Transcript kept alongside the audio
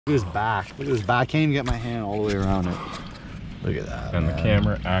Look at his back. Look at his back. I can't even get my hand all the way around it. Look at that. And man. the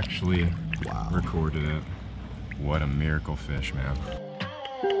camera actually Wow. recorded it. What a miracle fish, man.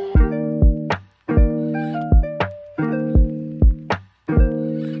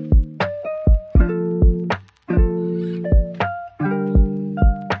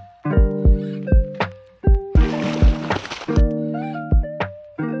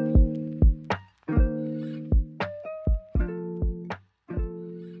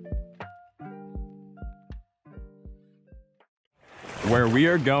 Where we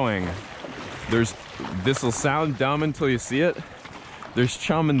are going, this will sound dumb until you see it. There's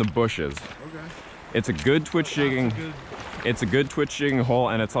chum in the bushes. Okay. It's a good twitch jigging. It's a good twitch jigging hole,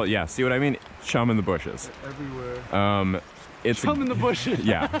 and it's all, yeah, see what I mean? Chum in the bushes. Everywhere. It's chum in the bushes.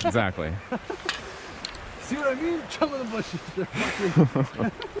 Yeah, exactly. See what I mean? Chum in the bushes. They're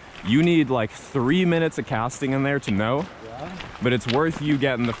fucking... You need like 3 minutes of casting in there to know, Yeah? but it's worth you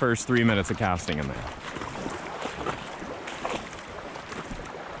getting the first 3 minutes of casting in there.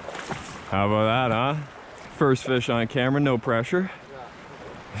 How about that, huh? First fish on camera, no pressure.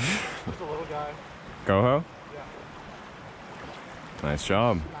 Yeah. Just a little guy. Coho? Yeah. Nice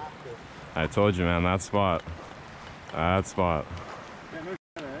job. I told you, man, that spot. That spot.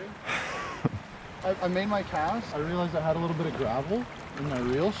 I made my cast. I realized I had a little bit of gravel in my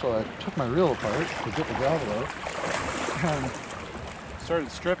reel, so I took my reel apart to get the gravel out. And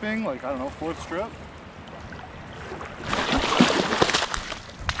started stripping, like, I don't know, 4th strip.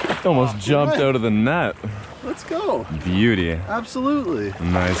 Almost jumped out of the net. Let's go. Beauty. Absolutely.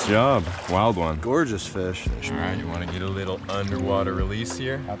 Nice job. Wild one. Gorgeous fish. All right, you want to get a little underwater release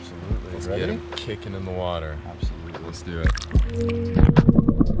here? Absolutely. Let's Ready? get him kicking in the water. Absolutely. Let's do it.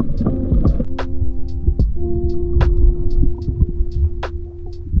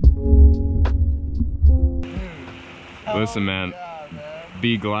 Listen, man,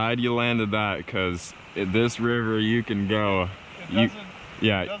 be glad you landed that, because at this river you can go. It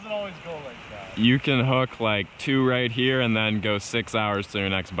doesn't always go like that. You can hook like 2 right here and then go 6 hours to your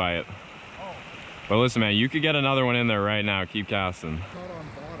next bite. Oh. But listen, man, you could get another one in there right now. Keep casting. Not on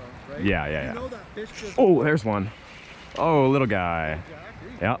bottom, right? Yeah. You know that fish just... Oh, there's one. Oh, little guy.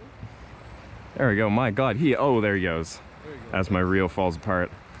 Yep. There we go. My God, oh, there he goes. There you go. As my reel falls apart.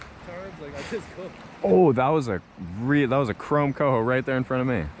 Like, I just go. Oh, that was a chrome coho right there in front of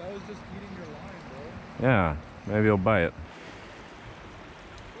me. That was just eating your line, bro. Yeah, maybe he'll bite.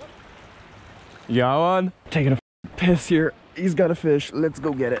 You got one? Taking a piss here. He's got a fish. Let's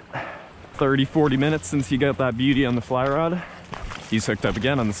go get it. 30-40 minutes since he got that beauty on the fly rod. He's hooked up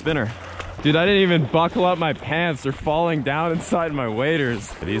again on the spinner. Dude, I didn't even buckle up my pants. They're falling down inside my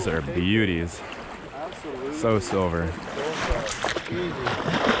waders. These are beauties. Absolutely. So silver. Easy.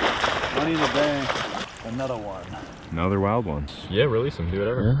 Money in the bank. Another one. Another wild one. Yeah, release him. Do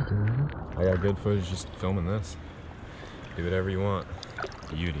whatever. Yeah. I got good footage just filming this. Do whatever you want.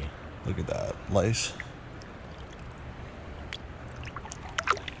 Beauty. Look at that. Lice.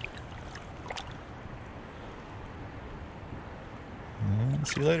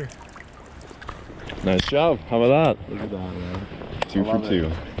 See you later. Nice job. How about that? Look at that, man. 2 for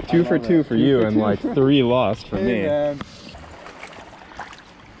 2. 2 for 2 for you, and like 3 lost for me. Man.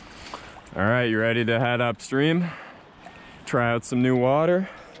 All right, you ready to head upstream? Try out some new water?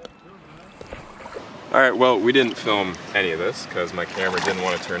 All right, well, we didn't film any of this because my camera didn't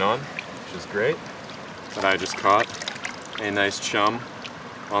want to turn on, which is great. But I just caught a nice chum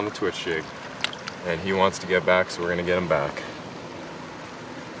on the twitch jig. And he wants to get back, so we're gonna get him back.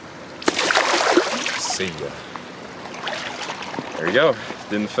 See ya. There you go.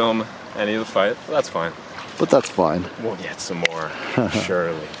 Didn't film any of the fight, but that's fine. But that's fine. We'll get some more,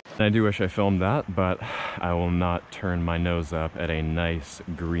 surely. I do wish I filmed that, but I will not turn my nose up at a nice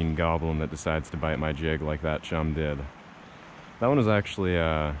green goblin that decides to bite my jig like that chum did. That one was actually,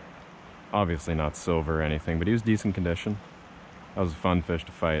 obviously not silver or anything, but he was decent condition. That was a fun fish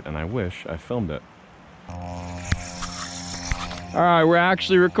to fight, and I wish I filmed it. Alright, we're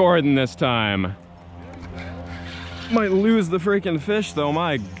actually recording this time. Might lose the freaking fish though,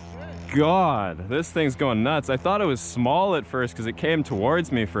 my God, this thing's going nuts. I thought it was small at first because it came towards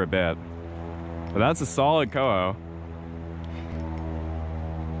me for a bit. But that's a solid coho.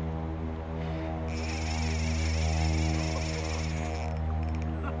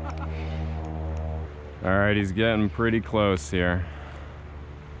 All right, he's getting pretty close here.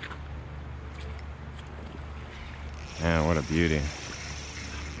 Man, what a beauty.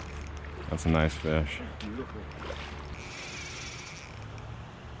 That's a nice fish. Beautiful.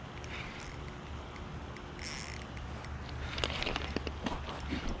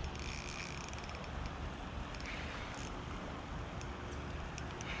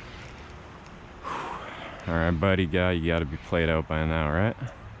 All right, buddy guy, you gotta be played out by now, right? I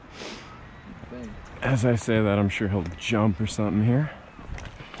think. As I say that, I'm sure he'll jump or something here.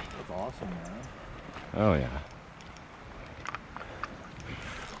 That's awesome, man. Oh yeah.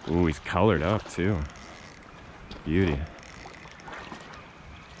 Ooh, he's colored up too. Beauty.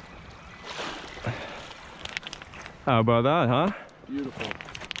 How about that, huh? Beautiful.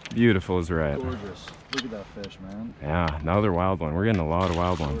 Beautiful is right. Gorgeous. Look at that fish, man. Yeah, another wild one. We're getting a lot of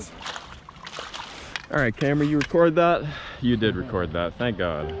wild ones. All right, camera, you record that? You did record that, thank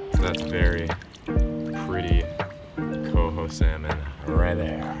God. So that's very pretty coho salmon right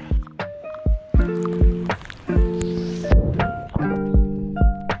there.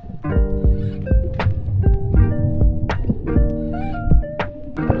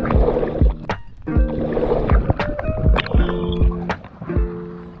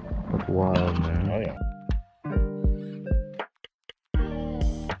 Wild, man. Oh yeah.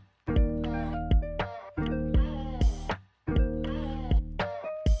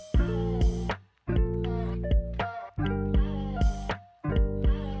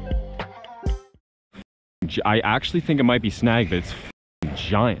 I actually think it might be snag, but it's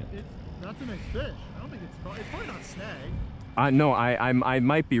giant. That's a nice fish. I don't think it's probably not snag. No, I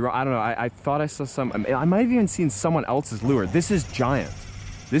might be wrong. I don't know. I thought I saw some. I might have even seen someone else's lure. This is giant.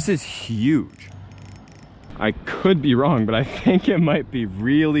 This is huge. I could be wrong, but I think it might be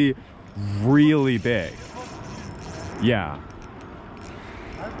really, really big. Yeah.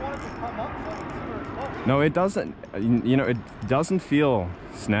 I wanted to come up so I could see where it's going. No, it doesn't. You know, it doesn't feel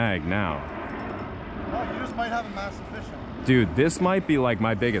snag now. No, you just might have a massive fish on it. Dude, this might be like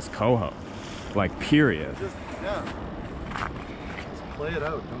my biggest coho. Like, period. Yeah. Just play it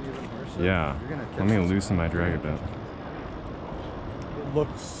out. Don't even nurse it. Yeah. You're gonna Let me loosen my drag a bit. It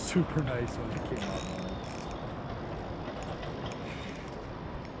looked super nice when it came up.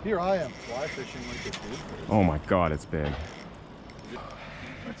 Here I am fly fishing like a dude. Oh my God, it's big.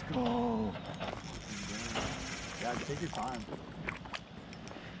 Let's go. Yeah, take your time.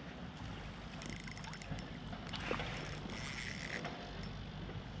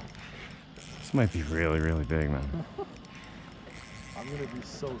 This might be really, really big, man. I'm gonna be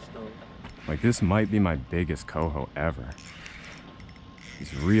so stoked. Like, this might be my biggest coho ever.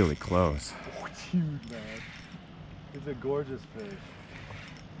 He's really close. Oh, dude, man. It's a gorgeous fish.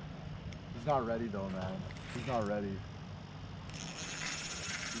 He's not ready though, man. He's not ready.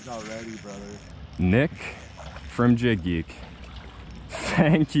 He's not ready, brother. Nick from Jig Geek.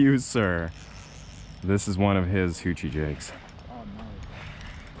 Thank you, sir. This is one of his hoochie jigs. Oh, no.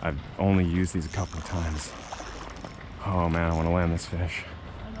 I've only used these a couple of times. Oh man, I want to land this fish.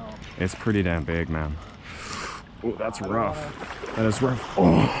 I know. It's pretty damn big, man. Oh, that's rough. That is rough.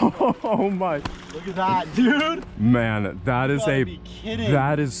 Oh my. Look at that, dude. Man, that is Be kidding.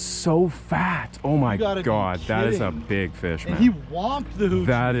 that is so fat. Oh my God, that is a kidding. big fish, man. And he whomped the hooch.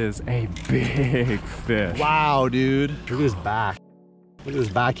 That is a big fish. Wow, dude. Look at his back. Look at his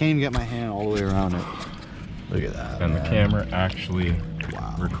back. I can't even get my hand all the way around it. Look at that. And man. the camera actually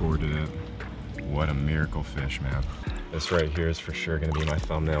Wow. recorded it. What a miracle fish, man. This right here is for sure gonna be my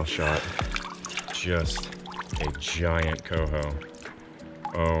thumbnail shot. Just a giant coho.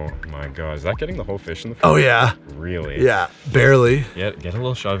 Oh my God, is that getting the whole fish in the front? Oh yeah. Really? Yeah, barely. Get a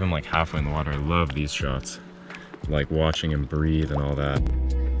little shot of him like halfway in the water. I love these shots. Like watching him breathe and all that.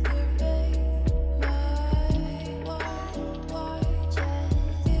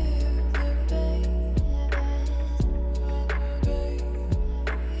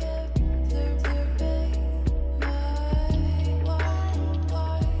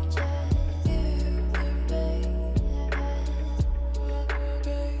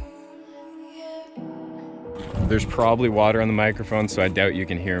 There's probably water on the microphone, so I doubt you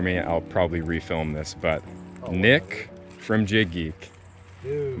can hear me. I'll probably refilm this, but Nick from Jig Geek,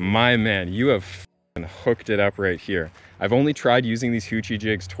 Dude. my man, you have f***ing hooked it up right here. I've only tried using these hoochie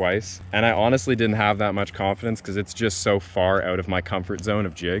jigs twice, and I honestly didn't have that much confidence because it's just so far out of my comfort zone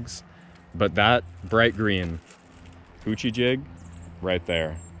of jigs. But that bright green hoochie jig right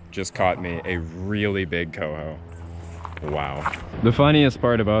there just caught me a really big coho. Wow. The funniest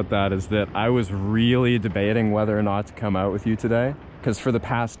part about that is that I was really debating whether or not to come out with you today, because for the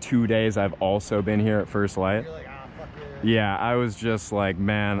past 2 days I've also been here at First Light. You're like, ah, fuck it. Yeah, I was just like,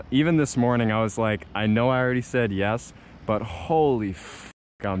 man, even this morning I was like, I know I already said yes, but holy f***,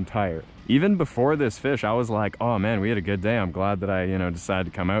 I'm tired. Even before this fish, I was like, oh man, we had a good day. I'm glad that I, you know, decided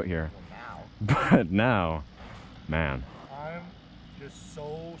to come out here. Well, But now, man. I'm just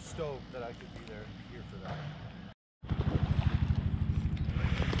so stoked that I could be here for that.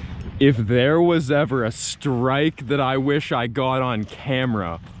 If there was ever a strike that I wish I got on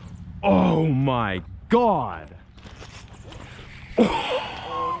camera, oh my God.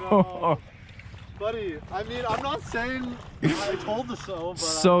 Oh, no. Buddy, I mean, I'm not saying I told you so, but...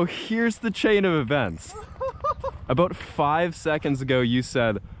 So here's the chain of events. About 5 seconds ago, you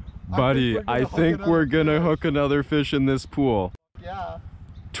said, buddy, I think we're gonna hook another fish in this pool. Yeah.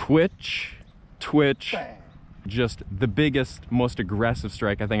 Twitch, Bang. just the biggest, most aggressive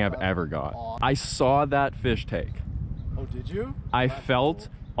strike I think I've ever got. I saw that fish take. Oh, did you? I felt,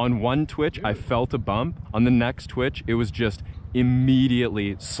 on one twitch, I felt a bump. On the next twitch, it was just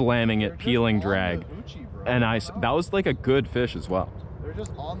immediately slamming it, peeling drag. Hoochie, And that was like a good fish as well. They're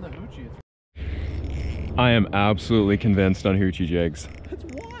just on the hoochie. I am absolutely convinced on hoochie jigs. That's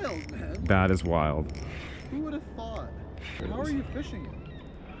wild, man. That is wild. Who would have thought? How are you fishing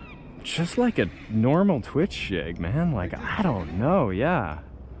it? Just like a normal twitch jig, man. Like, I don't know, yeah.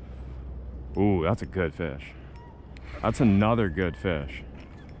 Ooh, that's a good fish. That's another good fish.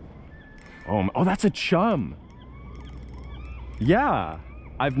 Oh, that's a chum. Yeah,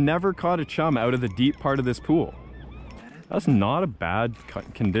 I've never caught a chum out of the deep part of this pool. That's not a bad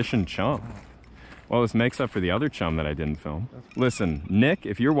conditioned chum. Well, this makes up for the other chum that I didn't film. Listen, Nick,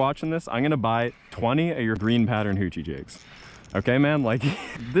 if you're watching this, I'm gonna buy 20 of your green pattern hoochie jigs. Okay, man, like,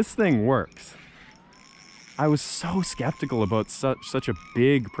 this thing works. I was so skeptical about such a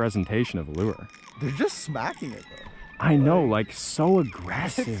big presentation of a lure. They're just smacking it, though. I know, like, so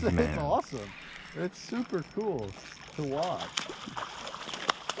aggressive, man. It's awesome. It's super cool to watch.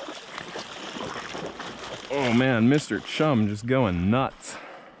 Oh man, Mr. Chum just going nuts.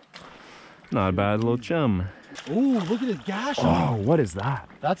 Not a bad little chum. Ooh, look at his gash. Oh, what is that?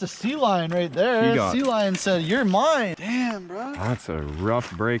 That's a sea lion right there. Sea lion said, "You're mine." Damn, bro. That's a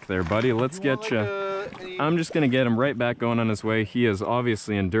rough break there, buddy. Let's get you. I'm just gonna get him right back going on his way. He has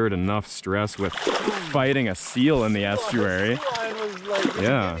obviously endured enough stress with fighting a seal in the estuary.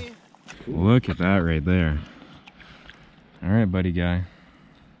 Yeah. Look at that right there. All right, buddy guy.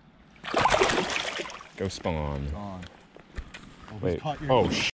 Go spawn. Wait. Oh,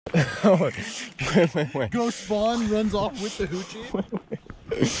 shit. Wait. Go spawn, runs off with the hoochie. Wait.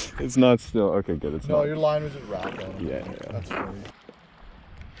 It's not still. Okay, good. It's not. Your line was just wrapped on. Yeah. That's funny.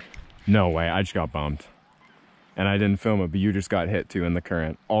 No way. I just got bumped. And I didn't film it, but you just got hit too in the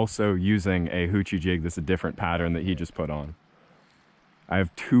current. Also using a hoochie jig that's a different pattern that he just put on. I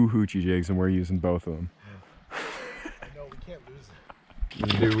have 2 hoochie jigs and we're using both of them. No, we can't lose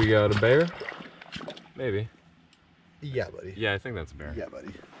it. Do we got a bear? Maybe. Yeah, buddy. Yeah, I think that's a bear. Yeah,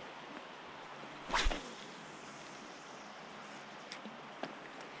 buddy.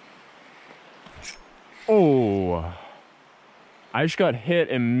 Oh, I just got hit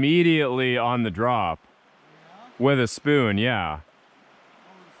immediately on the drop with a spoon, yeah.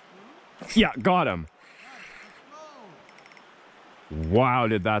 Yeah, got him. Wow,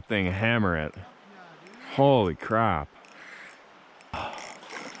 did that thing hammer it. Holy crap. I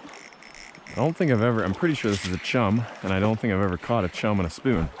don't think I'm pretty sure this is a chum, and I don't think I've ever caught a chum on a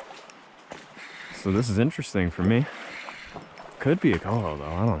spoon. So this is interesting for me. Could be a coho though,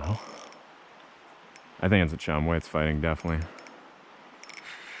 I don't know. I think it's a chum, way it's fighting, definitely.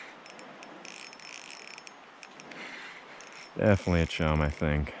 Definitely a chum, I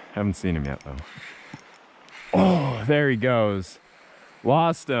think. Haven't seen him yet though. Oh, there he goes.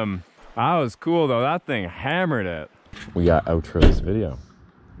 Lost him. That was cool though, that thing hammered it. We got outro this video.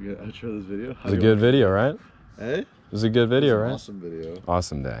 We got outro this video? It was a good video, right? Hey? It was a good video, right? Awesome video.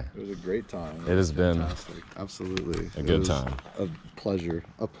 Awesome day. It was a great time. It has been fantastic. Absolutely. A good time. A pleasure.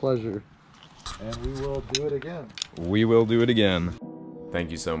 A pleasure. And we will do it again. We will do it again.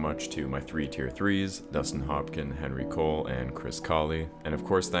 Thank you so much to my 3 tier 3s, Dustin Hopkin, Henry Cole, and Chris Colley. And of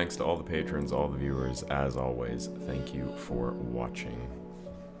course, thanks to all the patrons, all the viewers. As always, thank you for watching.